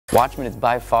Watchmen is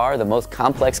by far the most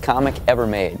complex comic ever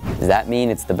made. Does that mean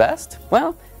it's the best?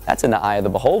 Well, that's in the eye of the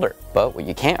beholder. But what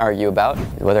you can't argue about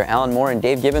is whether Alan Moore and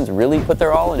Dave Gibbons really put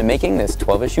their all into making this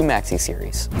 12-issue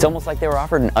maxi-series. It's almost like they were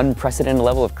offered an unprecedented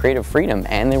level of creative freedom,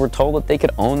 and they were told that they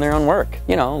could own their own work.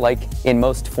 You know, like in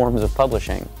most forms of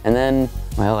publishing. And then,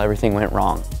 well, everything went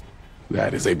wrong.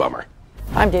 That is a bummer.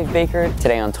 I'm Dave Baker.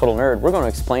 Today on Total Nerd, we're going to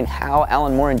explain how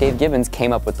Alan Moore and Dave Gibbons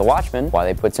came up with The Watchmen, why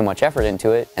they put so much effort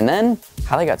into it, and then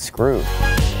how they got screwed.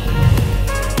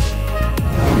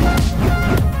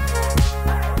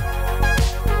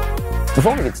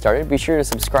 Before we get started, be sure to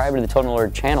subscribe to the Total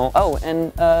Nerd channel. Oh, and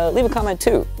leave a comment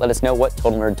too. Let us know what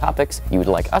Total Nerd topics you would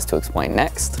like us to explain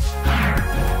next.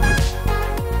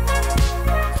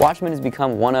 Watchmen has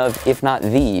become one of, if not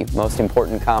the, most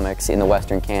important comics in the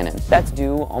Western canon. That's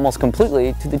due almost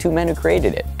completely to the two men who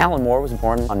created it. Alan Moore was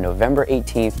born on November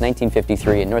 18th,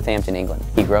 1953 in Northampton, England.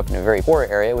 He grew up in a very poor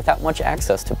area without much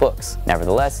access to books.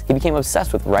 Nevertheless, he became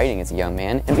obsessed with writing as a young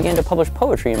man and began to publish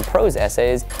poetry and prose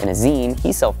essays in a zine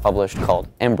he self-published called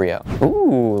Embryo.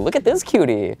 Ooh, look at this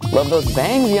cutie! Love those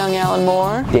bangs, young Alan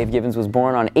Moore! Dave Gibbons was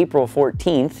born on April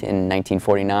 14th in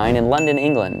 1949 in London,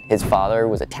 England. His father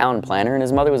was a town planner and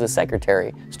his mother was a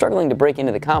secretary. Struggling to break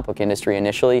into the comic book industry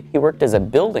initially, he worked as a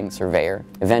building surveyor.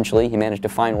 Eventually, he managed to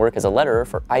find work as a letterer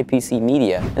for IPC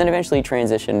Media, and then eventually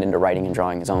transitioned into writing and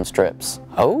drawing his own strips.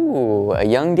 Oh, a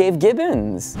young Dave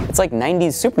Gibbons! It's like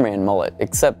 90s Superman mullet,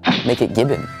 except make it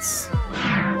Gibbons.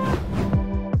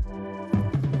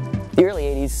 The early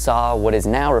 80s saw what is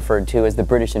now referred to as the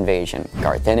British invasion.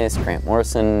 Garth Ennis, Grant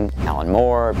Morrison, Alan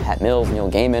Moore, Pat Mills,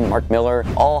 Neil Gaiman, Mark Millar,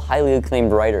 all highly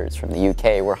acclaimed writers from the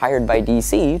UK were hired by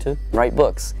DC to write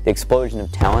books. The explosion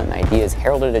of talent and ideas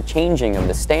heralded a changing of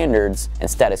the standards and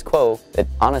status quo that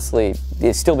honestly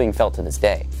is still being felt to this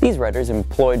day. These writers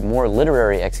employed more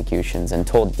literary executions and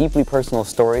told deeply personal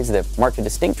stories that marked a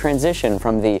distinct transition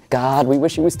from the "God, we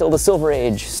wish it was still the Silver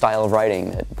Age" style of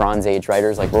writing that Bronze Age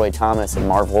writers like Roy Thomas and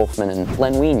Marv Wolfman and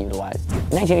Len Wein utilized.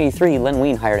 In 1983, Len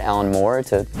Wein hired Alan Moore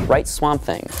to write Swamp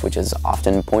Thing, which is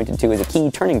often pointed to as a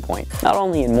key turning point, not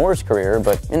only in Moore's career,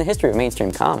 but in the history of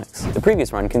mainstream comics. The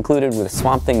previous run concluded with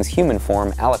Swamp Thing's human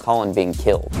form, Alec Holland, being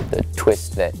killed. The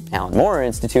twist that Alan Moore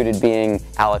instituted being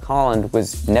Alec Holland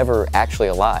was never actually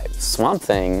alive. Swamp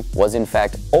Thing was in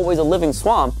fact always a living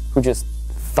swamp who just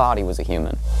thought he was a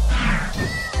human.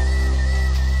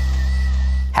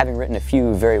 Having written a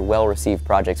few very well-received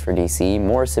projects for DC,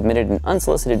 Moore submitted an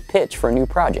unsolicited pitch for a new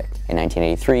project. In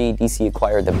 1983, DC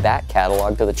acquired the back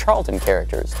catalog to the Charlton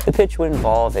characters. The pitch would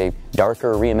involve a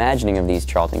darker reimagining of these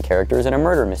Charlton characters and a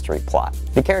murder mystery plot.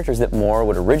 The characters that Moore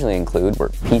would originally include were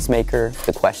Peacemaker,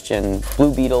 The Question,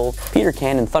 Blue Beetle, Peter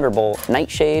Cannon Thunderbolt,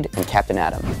 Nightshade, and Captain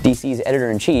Atom. DC's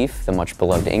editor-in-chief, the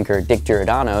much-beloved inker Dick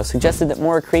Giordano, suggested that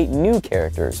Moore create new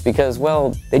characters because,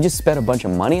 well, they just spent a bunch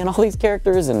of money on all these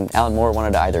characters and Alan Moore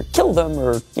wanted to either kill them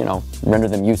or, you know, render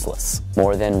them useless.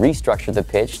 Moore then restructured the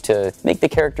pitch to make the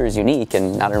characters unique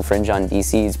and not infringe on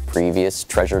DC's previous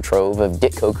treasure trove of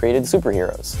Ditko-created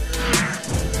superheroes.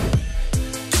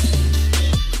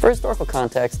 For historical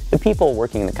context, the people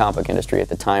working in the comic book industry at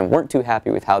the time weren't too happy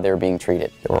with how they were being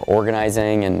treated. They were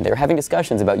organizing and they were having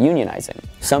discussions about unionizing.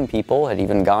 Some people had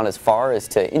even gone as far as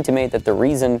to intimate that the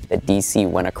reason that DC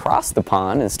went across the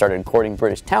pond and started courting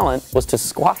British talent was to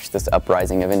squash this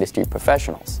uprising of industry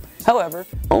professionals. However,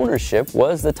 ownership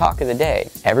was the talk of the day.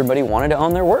 Everybody wanted to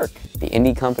own their work. The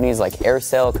indie companies like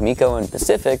Aircel, Comico, and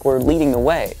Pacific were leading the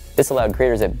way. This allowed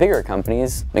creators at bigger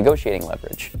companies negotiating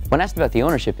leverage. When asked about the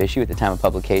ownership issue at the time of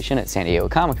publication at San Diego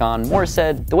Comic-Con, Moore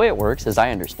said, "The way it works, as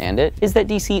I understand it, is that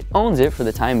DC owns it for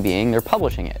the time being they're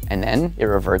publishing it, and then it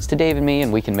reverts to Dave and me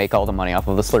and we can make all the money off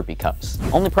of the Slurpee cups."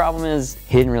 Only problem is,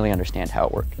 he didn't really understand how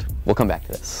it worked. We'll come back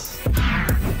to this.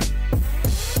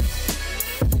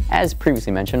 As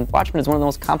previously mentioned, Watchmen is one of the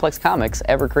most complex comics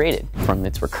ever created. From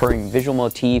its recurring visual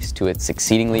motifs to its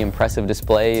exceedingly impressive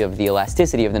display of the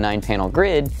elasticity of the 9-panel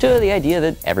grid, to the idea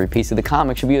that every piece of the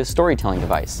comic should be a storytelling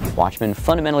device. Watchmen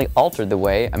fundamentally altered the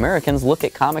way Americans look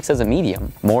at comics as a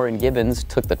medium. Moore and Gibbons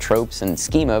took the tropes and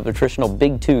schema of the traditional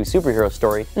Big Two superhero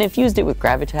story and infused it with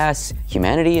gravitas,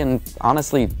 humanity, and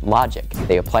honestly, logic.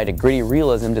 They applied a gritty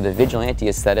realism to the vigilante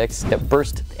aesthetics that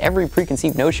burst every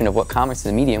preconceived notion of what comics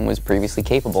as a medium was previously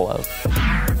capable of.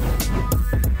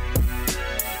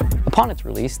 Upon its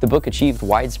release, the book achieved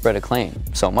widespread acclaim,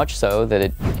 so much so that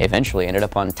it eventually ended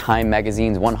up on Time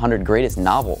magazine's 100 Greatest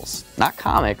Novels. Not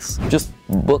comics, just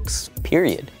books,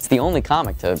 period. It's the only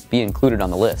comic to be included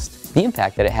on the list. The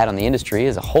impact that it had on the industry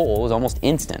as a whole was almost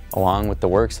instant. Along with the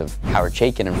works of Howard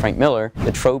Chaykin and Frank Miller,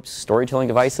 the tropes, storytelling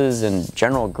devices, and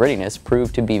general grittiness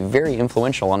proved to be very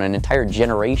influential on an entire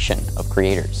generation of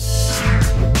creators.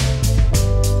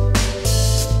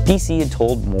 DC had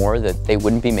told Moore that they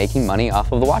wouldn't be making money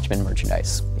off of the Watchmen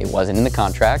merchandise. It wasn't in the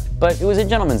contract, but it was a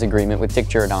gentleman's agreement with Dick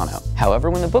Giordano. However,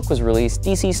 when the book was released,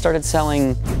 DC started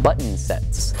selling button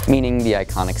sets, meaning the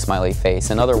iconic smiley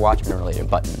face and other Watchmen-related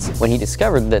buttons. When he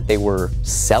discovered that they were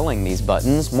selling these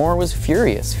buttons, Moore was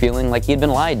furious, feeling like he had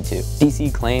been lied to.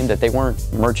 DC claimed that they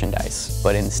weren't merchandise,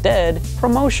 but instead,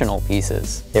 promotional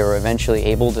pieces. They were eventually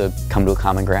able to come to a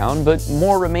common ground, but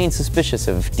Moore remained suspicious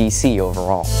of DC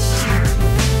overall.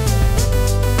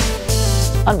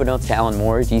 Unbeknownst to Alan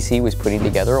Moore, DC was putting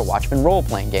together a Watchmen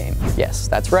role-playing game. Yes,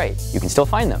 that's right, you can still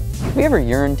find them. Have you ever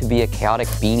yearned to be a chaotic,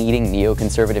 bean-eating,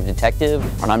 neoconservative detective?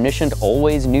 Or an omniscient,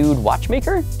 always nude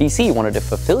watchmaker? DC wanted to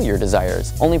fulfill your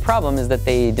desires. Only problem is that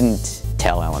they didn't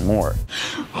tell Alan Moore.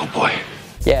 Oh boy.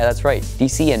 Yeah, that's right.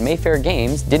 DC and Mayfair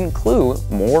Games didn't clue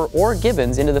Moore or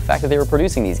Gibbons into the fact that they were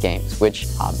producing these games, which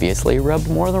obviously rubbed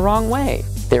Moore the wrong way.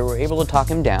 They were able to talk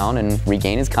him down and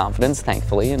regain his confidence,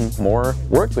 thankfully, and Moore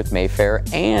worked with Mayfair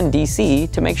and DC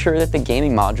to make sure that the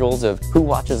gaming modules of Who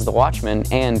Watches the Watchmen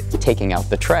and Taking Out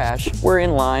the Trash were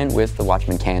in line with the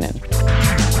Watchmen canon.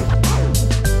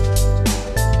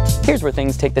 Here's where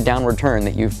things take the downward turn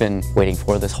that you've been waiting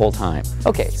for this whole time.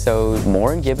 Okay, so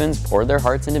Moore and Gibbons poured their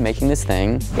hearts into making this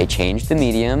thing. They changed the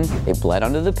medium, they bled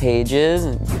onto the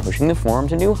pages, pushing the form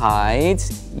to new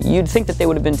heights. You'd think that they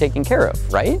would have been taken care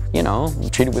of, right? You know,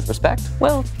 treated with respect.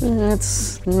 Well,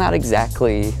 that's not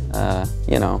exactly,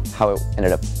 you know, how it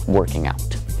ended up working out.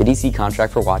 The DC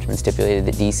contract for Watchmen stipulated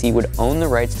that DC would own the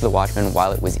rights to the Watchmen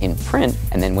while it was in print,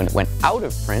 and then when it went out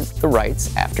of print, the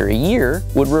rights, after a year,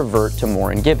 would revert to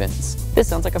Moore and Gibbons. This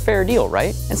sounds like a fair deal,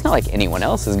 right? It's not like anyone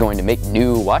else is going to make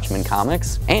new Watchmen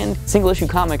comics, and single-issue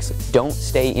comics don't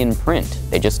stay in print.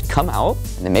 They just come out,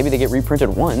 and then maybe they get reprinted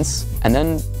once, and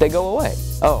then they go away.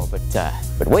 Oh,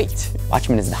 but wait,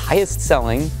 Watchmen is the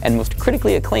highest-selling and most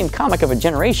critically acclaimed comic of a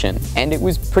generation, and it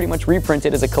was pretty much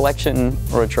reprinted as a collection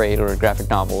or a trade or a graphic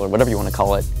novel or whatever you want to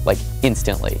call it, like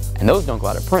instantly. And those don't go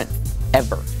out of print,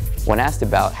 ever. When asked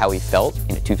about how he felt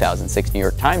in a 2006 New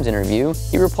York Times interview,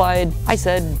 he replied, "I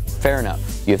said, fair enough.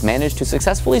 You have managed to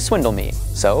successfully swindle me,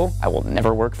 so I will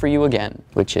never work for you again,"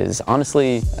 which is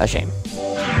honestly a shame.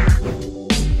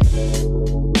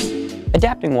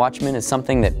 Adapting Watchmen is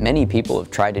something that many people have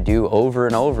tried to do over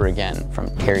and over again. From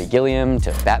Terry Gilliam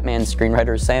to Batman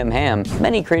screenwriter Sam Hamm,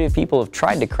 many creative people have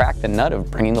tried to crack the nut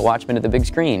of bringing the Watchmen to the big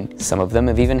screen. Some of them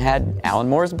have even had Alan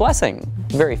Moore's blessing.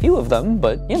 Very few of them,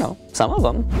 but you know, some of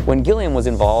them. When Gilliam was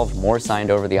involved, Moore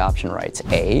signed over the option rights.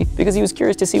 A, because he was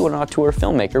curious to see what an auteur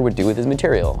filmmaker would do with his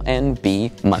material, and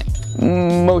B, money.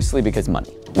 Mostly because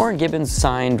money. Moore and Gibbons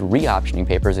signed re-optioning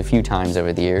papers a few times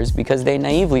over the years because they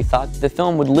naively thought the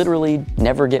film would literally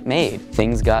never get made.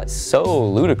 Things got so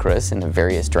ludicrous in the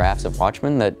various drafts of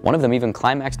Watchmen that one of them even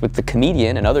climaxed with the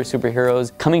comedian and other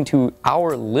superheroes coming to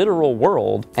our literal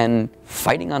world and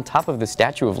fighting on top of the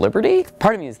Statue of Liberty?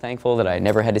 Part of me is thankful that I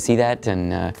never had to see that,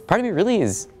 and part of me really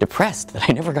is depressed that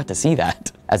I never got to see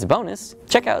that. As a bonus,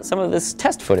 check out some of this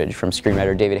test footage from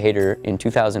screenwriter David Hayter in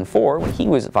 2004 when he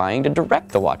was vying to direct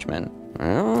The Watchmen.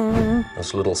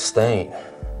 This little stain.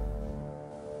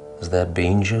 Is that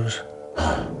bean juice?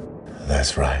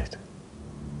 That's right.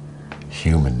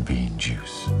 Human bean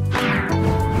juice.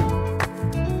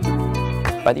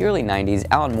 By the early 90s,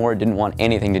 Alan Moore didn't want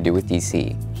anything to do with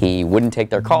DC. He wouldn't take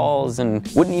their calls and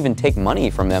wouldn't even take money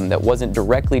from them that wasn't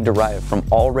directly derived from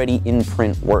already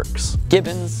in-print works.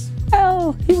 Gibbons,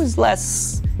 well, he was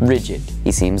less rigid.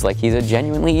 He seems like he's a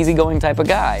genuinely easygoing type of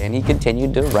guy, and he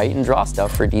continued to write and draw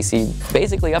stuff for DC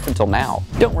basically up until now.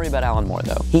 Don't worry about Alan Moore,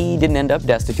 though. He didn't end up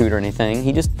destitute or anything.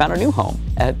 He just found a new home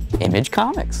at Image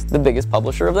Comics, the biggest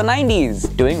publisher of the 90s,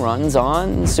 doing runs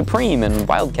on Supreme and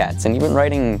Wildcats, and even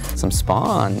writing some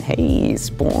Spawn. Hey,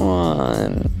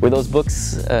 Spawn. Were those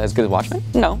books as good as Watchmen?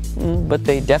 No, but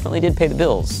they definitely did pay the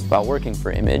bills. While working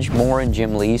for Image, Moore and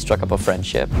Jim Lee struck up a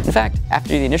friendship. In fact, after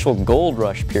the initial gold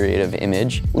rush period of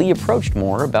Image, Lee approached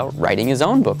Moore about writing his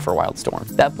own book for Wildstorm.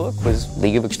 That book was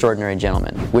League of Extraordinary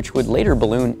Gentlemen, which would later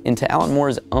balloon into Alan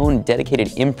Moore's own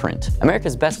dedicated imprint.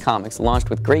 America's Best Comics launched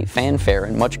with great fanfare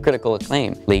and much critical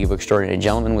acclaim. League of Extraordinary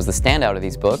Gentlemen was the standout of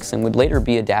these books and would later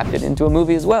be adapted into a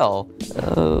movie as well.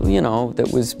 You know, that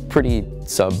was pretty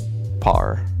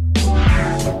subpar.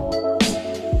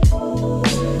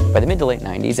 By the mid to late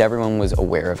 90s, everyone was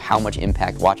aware of how much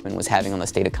impact Watchmen was having on the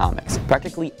state of comics.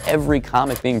 Practically every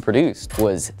comic being produced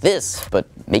was this, but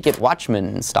make it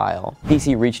Watchmen style.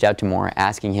 DC reached out to Moore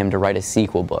asking him to write a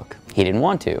sequel book. He didn't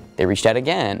want to. They reached out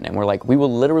again and were like, "We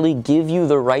will literally give you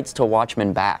the rights to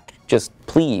Watchmen back. just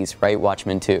please write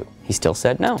Watchmen 2. He still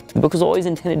said no. The book was always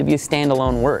intended to be a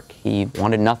standalone work. He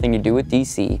wanted nothing to do with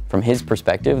DC. From his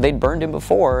perspective, they'd burned him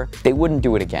before, they wouldn't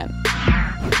do it again.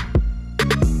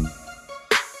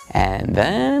 And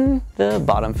then the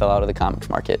bottom fell out of the comics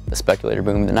market. The speculator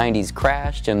boom of the 90s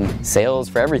crashed and sales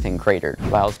for everything cratered.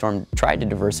 Wildstorm tried to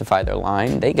diversify their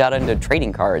line. They got into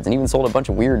trading cards and even sold a bunch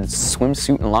of weird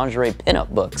swimsuit and lingerie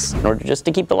pinup books in order just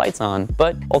to keep the lights on.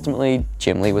 But ultimately,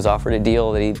 Jim Lee was offered a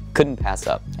deal that he couldn't pass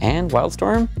up. And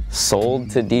Wildstorm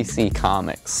sold to DC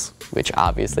Comics, which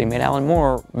obviously made Alan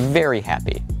Moore very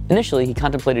happy. Initially, he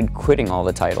contemplated quitting all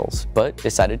the titles, but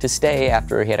decided to stay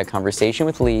after he had a conversation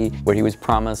with Lee where he was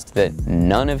promised that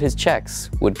none of his checks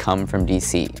would come from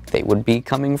DC. They would be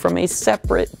coming from a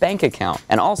separate bank account,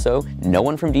 and also, no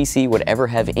one from DC would ever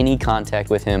have any contact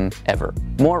with him ever.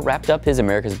 Moore wrapped up his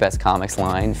America's Best Comics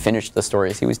line, finished the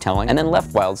stories he was telling, and then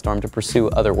left Wildstorm to pursue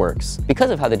other works.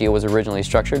 Because of how the deal was originally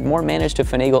structured, Moore managed to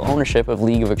finagle ownership of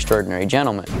League of Extraordinary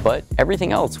Gentlemen, but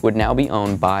everything else would now be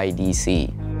owned by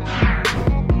DC.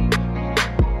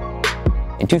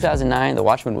 In 2009, The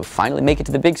Watchmen would finally make it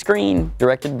to the big screen,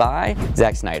 directed by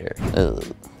Zack Snyder. Ugh.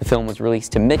 The film was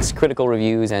released to mixed critical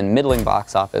reviews and middling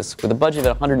box office. With a budget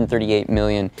of $138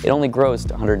 million, it only grossed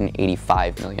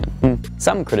 $185 million.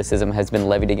 Some criticism has been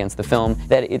levied against the film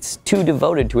that it's too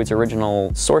devoted to its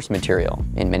original source material,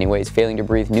 in many ways failing to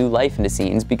breathe new life into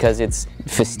scenes because its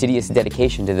fastidious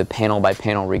dedication to the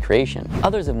panel-by-panel recreation.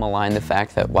 Others have maligned the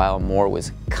fact that while Moore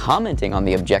was commenting on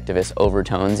the objectivist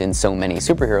overtones in so many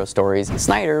superhero stories,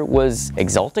 Snyder was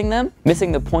exalting them,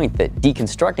 missing the point that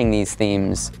deconstructing these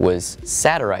themes was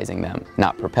satirizing them,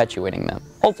 not perpetuating them.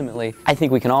 Ultimately, I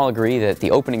think we can all agree that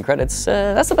the opening credits,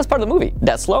 that's the best part of the movie.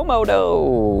 That slow-mo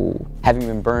though. Having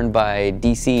been burned by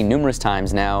DC numerous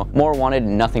times now, Moore wanted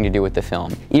nothing to do with the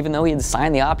film. Even though he had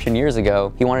signed the option years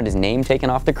ago, he wanted his name taken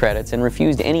off the credits and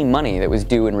refused any money that was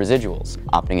due in residuals,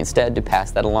 opting instead to pass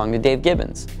that along to Dave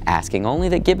Gibbons, asking only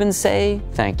that Gibbons say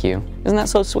thank you. Isn't that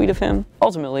so sweet of him?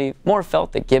 Ultimately, Moore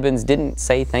felt that Gibbons didn't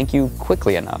say thank you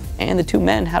quickly enough, and the two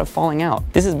men had a falling out.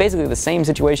 This is basically the same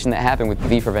situation that happened with the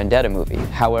V for Vendetta movie.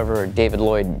 However, David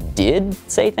Lloyd did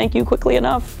say thank you quickly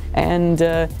enough, and,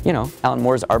 you know, Alan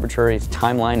Moore's arbitrary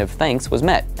timeline of thanks was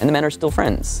met, and the men are still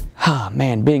friends. Ah,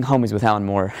 man, being homies with Alan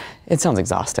Moore, it sounds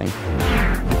exhausting.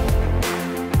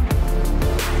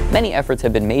 Many efforts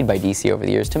have been made by DC over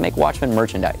the years to make Watchmen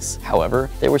merchandise. However,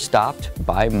 they were stopped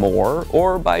by Moore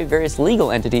or by various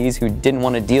legal entities who didn't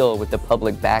want to deal with the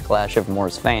public backlash of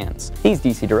Moore's fans. These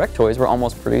DC Direct toys were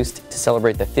almost produced to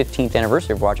celebrate the 15th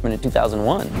anniversary of Watchmen in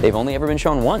 2001. They've only ever been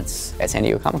shown once, at San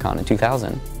Diego Comic-Con in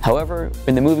 2000. However,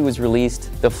 when the movie was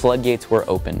released, the floodgates were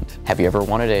opened. Have you ever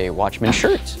wanted a Watchmen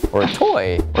shirt, or a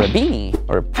toy, or a beanie,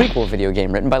 or a prequel video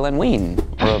game written by Len Wein,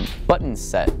 or a button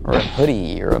set, or a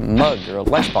hoodie, or a mug, or a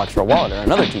lunchbox for a wallet, or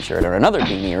another t-shirt, or another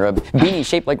beanie, or a beanie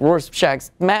shaped like Rorschach's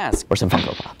mask, or some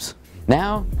Funko Pops?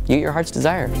 Now, you get your heart's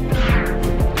desire.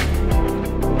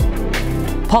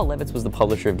 Paul Levitz was the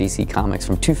publisher of DC Comics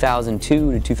from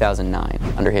 2002 to 2009.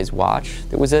 Under his watch,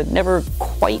 there was a never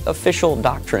quite official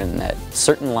doctrine that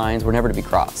certain lines were never to be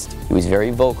crossed. He was very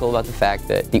vocal about the fact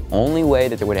that the only way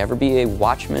that there would ever be a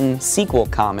Watchmen sequel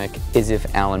comic is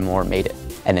if Alan Moore made it.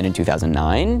 And then in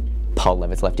 2009, Paul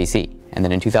Levitz left DC. And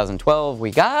then in 2012,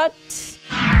 we got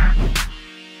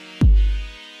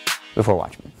Before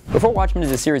Watchmen. Before Watchmen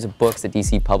is a series of books that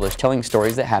DC published telling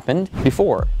stories that happened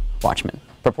before Watchmen.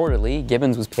 Purportedly,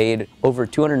 Gibbons was paid over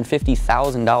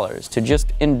 $250,000 to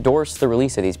just endorse the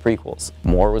release of these prequels.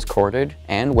 Moore was courted,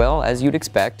 and well, as you'd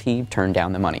expect, he turned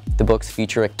down the money. The books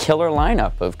feature a killer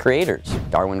lineup of creators: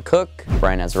 Darwin Cook,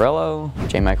 Brian Azzarello,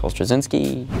 J. Michael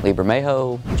Straczynski, Lee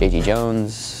Bermejo, J.G.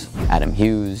 Jones, Adam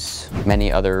Hughes,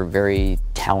 many other very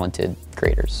talented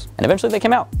creators. And eventually they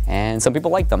came out, and some people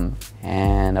liked them,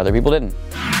 and other people didn't.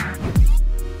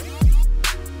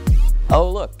 Oh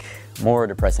look, more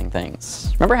depressing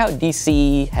things. Remember how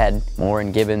DC had Moore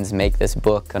and Gibbons make this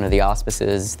book under the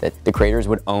auspices that the creators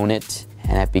would own it,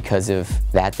 and that because of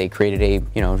that they created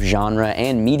a, genre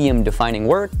and medium defining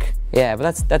work? Yeah,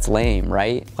 but that's lame,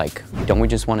 right? Like, don't we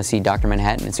just want to see Dr.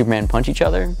 Manhattan and Superman punch each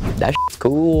other? That shit's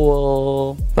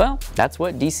cool. Well, that's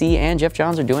what DC and Jeff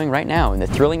Johns are doing right now in the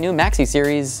thrilling new maxi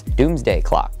series, Doomsday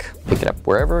Clock. Pick it up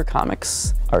wherever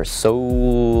comics are sold.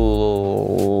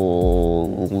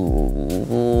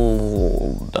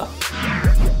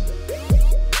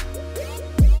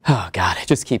 Oh God, it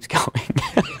just keeps going.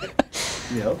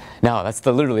 Yep. No, that's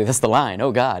the line.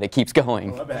 Oh God, it keeps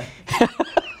going. Oh, I bet.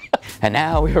 And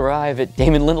now we arrive at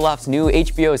Damon Lindelof's new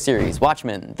HBO series,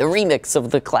 Watchmen, the remix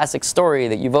of the classic story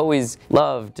that you've always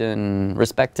loved and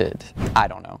respected. I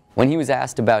don't know. When he was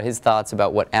asked about his thoughts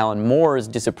about what Alan Moore's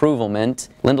disapproval meant,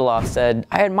 Lindelof said,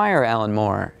 "I admire Alan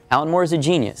Moore. Alan Moore is a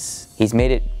genius. He's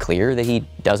made it clear that he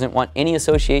doesn't want any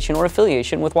association or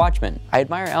affiliation with Watchmen. I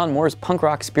admire Alan Moore's punk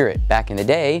rock spirit. Back in the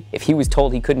day, if he was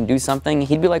told he couldn't do something,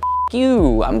 he'd be like, F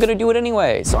you, I'm gonna do it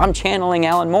anyway. So I'm channeling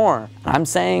Alan Moore. I'm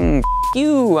saying, F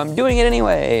you, I'm doing it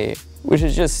anyway." Which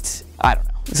is just, I don't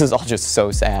know. This is all just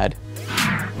so sad.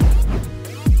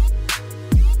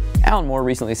 Alan Moore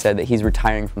recently said that he's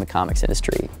retiring from the comics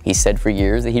industry. He said for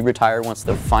years that he'd retire once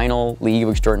the final League of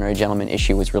Extraordinary Gentlemen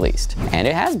issue was released. And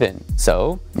it has been.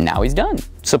 So now he's done,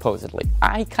 supposedly.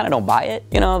 I kind of don't buy it.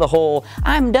 You know, the whole,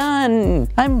 I'm done,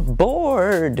 I'm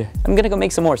bored, I'm gonna go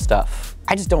make some more stuff.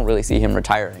 I just don't really see him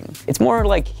retiring. It's more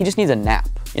like he just needs a nap.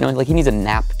 You know, like he needs a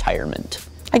nap-tirement.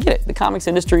 I get it, the comics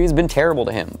industry has been terrible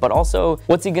to him, but also,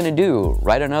 what's he gonna do?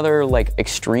 Write another, like,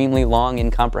 extremely long,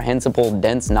 incomprehensible,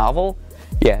 dense novel?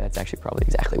 Yeah, that's actually probably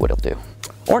exactly what he'll do.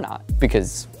 Or not,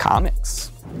 because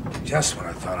comics. Just when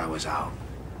I thought I was out,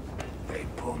 they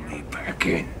pulled me back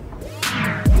in.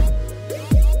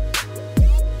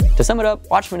 To sum it up,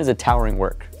 Watchmen is a towering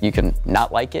work. You can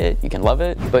not like it, you can love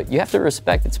it, but you have to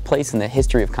respect its place in the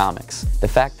history of comics. The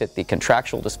fact that the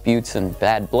contractual disputes and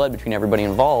bad blood between everybody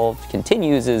involved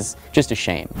continues is just a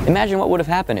shame. Imagine what would have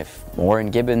happened if Moore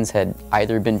and Gibbons had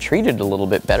either been treated a little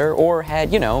bit better or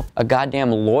had, you know, a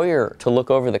goddamn lawyer to look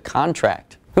over the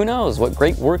contract. Who knows what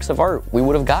great works of art we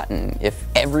would have gotten if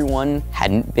everyone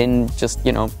hadn't been just,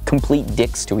 you know, complete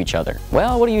dicks to each other.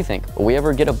 Well, what do you think? Will we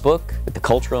ever get a book with the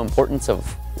cultural importance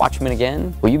of Watchmen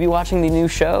again? Will you be watching the new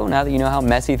show now that you know how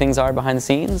messy things are behind the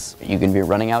scenes? Are you going to be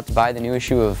running out to buy the new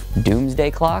issue of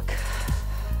Doomsday Clock?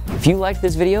 If you liked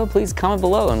this video, please comment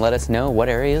below and let us know what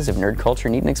areas of nerd culture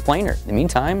need an explainer. In the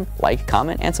meantime, like,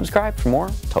 comment, and subscribe for more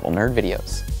Total Nerd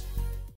videos.